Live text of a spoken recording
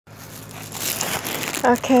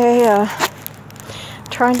Okay,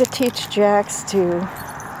 trying to teach Jax to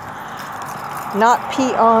not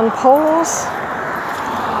pee on poles.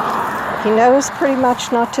 He knows pretty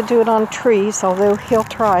much not to do it on trees, although he'll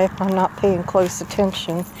try if I'm not paying close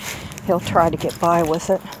attention. He'll try to get by with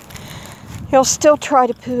it. He'll still try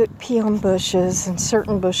to pee on bushes, and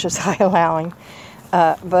certain bushes I allow him.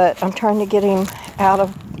 But I'm trying to get him out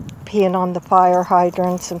of peeing on the fire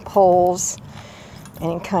hydrants and poles,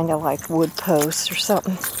 and kind of like wood posts or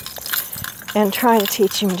something. And trying to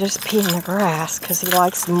teach him just pee in the grass, because he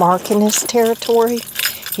likes marking his territory.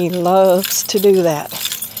 He loves to do that.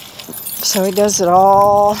 So he does it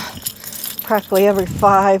all, practically every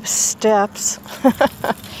 5 steps.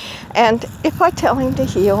 And if I tell him to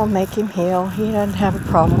heel, make him heel, he doesn't have a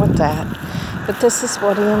problem with that. But this is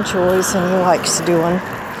what he enjoys and he likes doing.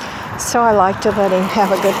 So I like to let him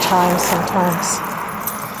have a good time sometimes.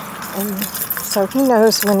 And so he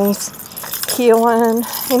knows when he's healing,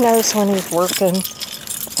 he knows when he's working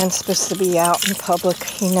and supposed to be out in public.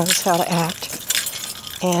 He knows how to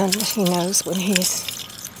act. And he knows when he's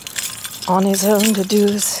on his own to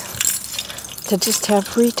just have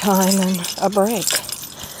free time and a break.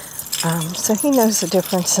 So he knows the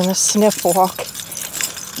difference in a sniff walk,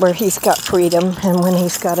 where he's got freedom, and when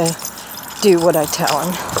he's got to do what I tell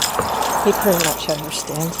him. He pretty much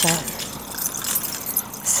understands that.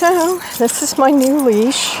 So this is my new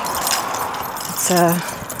leash. It's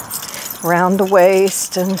around the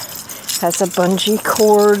waist and has a bungee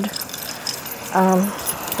cord.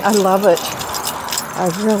 I love it. I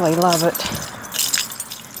really love it.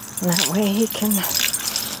 And that way he can,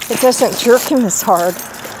 it doesn't jerk him as hard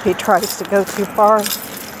if he tries to go too far.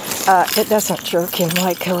 It doesn't jerk him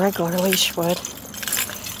like a regular leash would.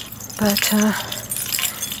 But,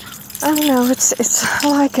 I don't know, I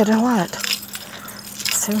like it a lot.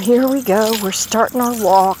 So here we go, we're starting our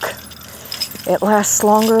walk. It lasts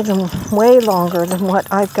way longer than what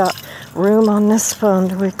I've got room on this phone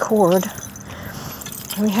to record.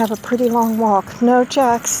 We have a pretty long walk. No,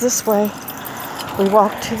 Jax, this way. We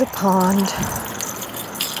walk to the pond,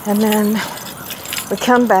 and then we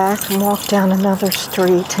come back and walk down another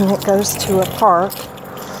street, and it goes to a park.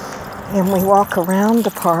 And we walk around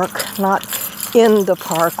the park, not in the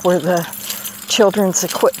park where the children's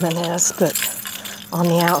equipment is, but on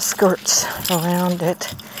the outskirts around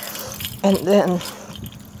it. And then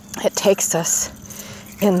it takes us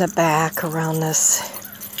in the back around this,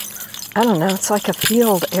 I don't know, it's like a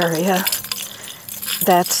field area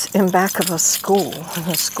that's in back of a school. And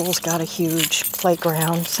the school's got a huge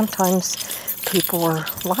playground. A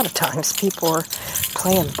lot of times people are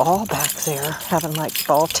playing ball back there, having like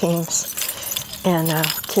ball teams and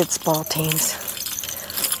kids' ball teams.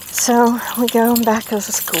 So we go back to the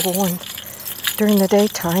school, and during the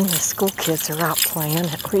daytime, the school kids are out playing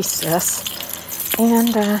at recess. And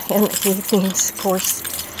in the evenings, of course,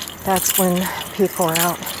 that's when people are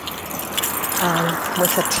out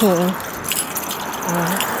with a team,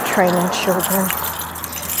 training children.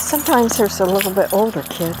 Sometimes there's a little bit older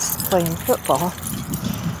kids playing football,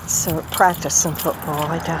 so practicing football.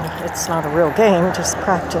 I doubt it. It's not a real game, just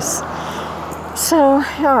practice. So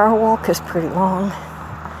yeah, our walk is pretty long,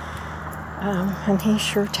 and he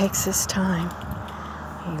sure takes his time.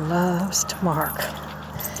 He loves to mark.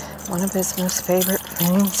 One of his most favorite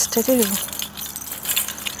things to do.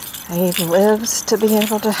 He lives to be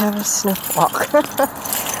able to have a sniff walk.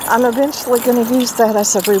 I'm eventually going to use that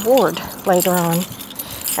as a reward later on,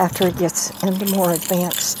 after he gets into more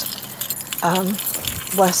advanced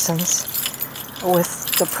lessons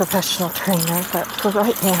with the professional trainer. But for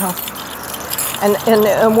right now,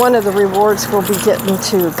 and one of the rewards will be getting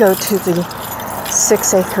to go to the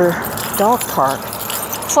 6-acre dog park.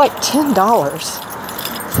 It's like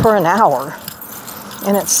 $10 for an hour.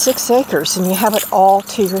 And it's 6 acres, and you have it all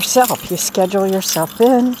to yourself. You schedule yourself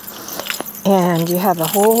in, and you have the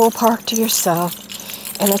whole park to yourself.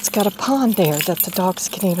 And it's got a pond there that the dogs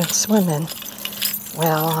can even swim in.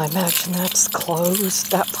 Well, I imagine that's closed.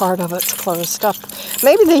 That part of it's closed up.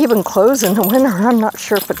 Maybe they even close in the winter. I'm not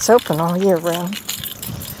sure if it's open all year round.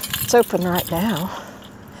 It's open right now.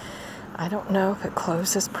 I don't know if it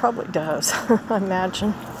closes. Probably does, I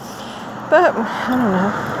imagine. But, I don't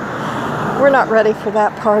know. We're not ready for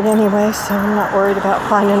that part anyway, so I'm not worried about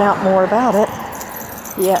finding out more about it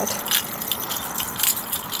yet.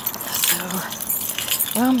 So,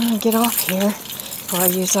 well, I'm going to get off here before I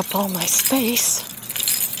use up all my space,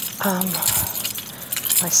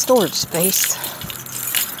 my storage space.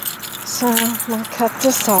 So, I'm going to cut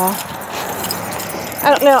this off.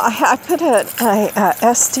 I don't know, I put a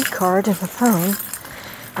SD card in the phone,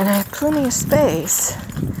 and I have plenty of space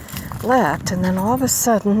left, and then all of a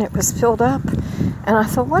sudden it was filled up And I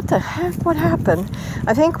thought, what the heck? What happened?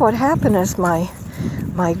 I think what happened is my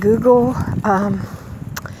Google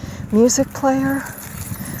music player,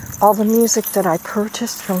 all the music that I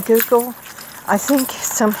purchased from Google, I think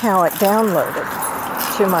somehow it downloaded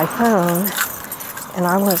to my phone, and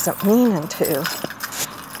I wasn't meaning to.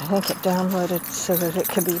 I think it downloaded so that it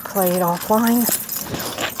could be played offline.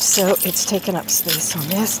 So it's taken up space on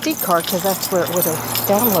the SD card because that's where it would have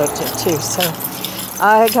downloaded it to. So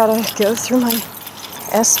I gotta go through my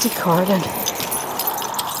SD card and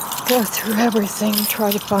go through everything,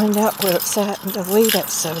 try to find out where it's at and delete it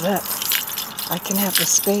so that I can have the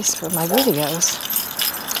space for my videos.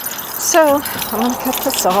 So I'm gonna cut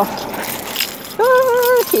this off.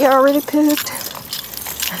 Oh, he already pooped.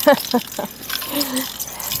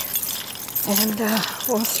 And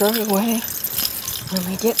we'll throw it away when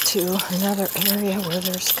we get to another area where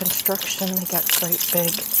there's construction. They got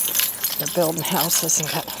they're building houses and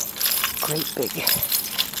got great big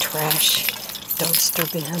trash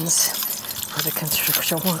dumpster bins for the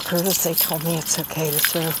construction workers. They told me it's okay to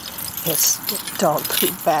throw his dog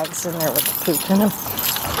poop bags in there with the poop in them.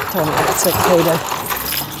 Told me it's okay to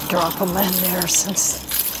drop them in there since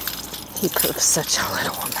he poops such a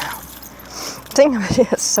little amount. Thing of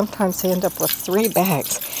it is, sometimes they end up with 3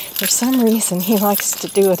 bags. For some reason, he likes to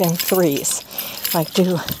do it in 3s.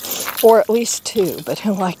 Or at least 2, but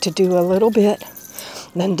he'll like to do a little bit,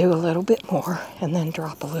 then do a little bit more, and then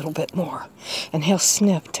drop a little bit more. And he'll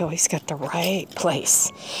sniff till he's got the right place.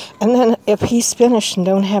 And then if he's finished and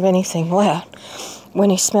don't have anything left, when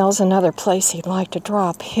he smells another place he'd like to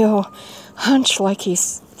drop, he'll hunch like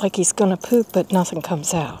he's gonna poop, but nothing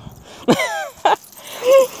comes out.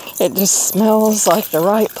 It just smells like the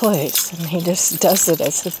right place, and he just does it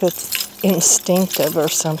as if it's instinctive or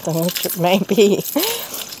something, which it may be.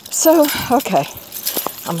 So, okay,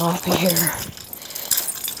 I'm off of here.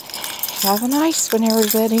 Have a nice one,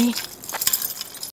 everybody.